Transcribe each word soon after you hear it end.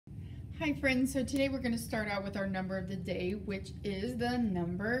Hi friends, so today we're going to start out with our number of the day, which is the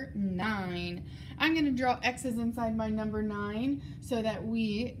number 9. I'm going to draw X's inside my number 9 so that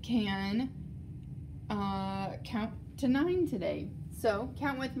we can count to 9 today. So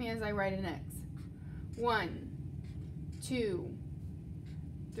count with me as I write an X. 1, 2,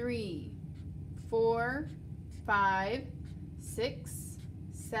 3, 4, 5, 6,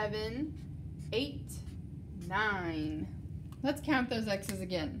 7, 8, 9. Let's count those X's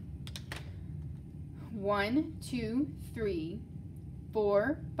again. 1, 2, 3,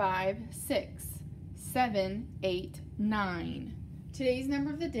 4, 5, 6, 7, 8, 9. Today's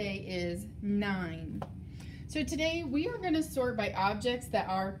number of the day is 9. So today we are going to sort by objects that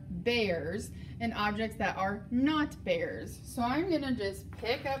are bears and objects that are not bears. So I'm going to just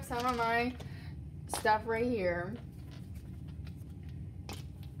pick up some of my stuff right here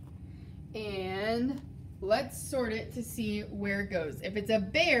and let's sort it to see where it goes. If it's a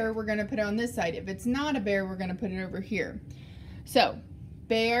bear, we're going to put it on this side. If it's not a bear, we're going to put it over here. So,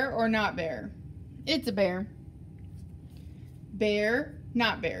 bear or not bear? It's a bear. Bear,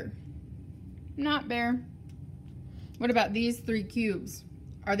 not bear. Not bear. What about these 3 cubes?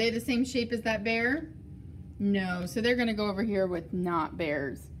 Are they the same shape as that bear? No, so they're going to go over here with not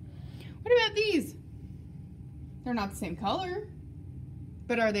bears. What about these? They're not the same color,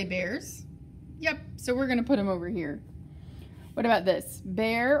 but are they bears? Yep, so we're going to put them over here. What about this?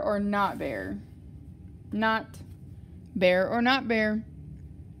 Bear or not bear? Not. Bear or not bear?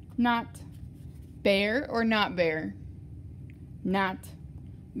 Not. Bear or not bear? Not.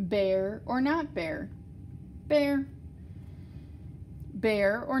 Bear or not bear? Bear.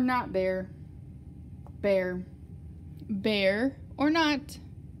 Bear or not bear? Bear. Bear or not?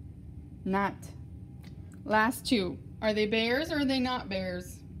 Not. Last 2. Are they bears or are they not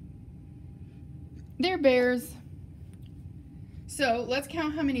bears? They're bears. So let's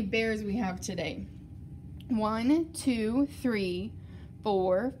count how many bears we have today. 1, 2, 3,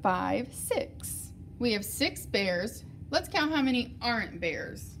 4, 5, 6. We have 6 bears. Let's count how many aren't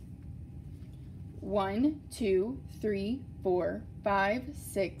bears. 1, 2, 3, 4, 5,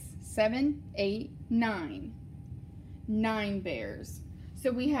 6, 7, 8, 9. 9 bears.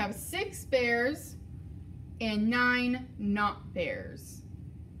 So we have 6 bears and 9 not bears.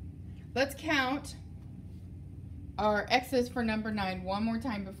 Let's count our X's for number 9 one more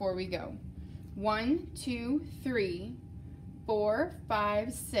time before we go. 1, 2, 3, 4,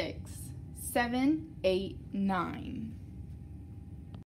 5, 6, 7, 8, 9.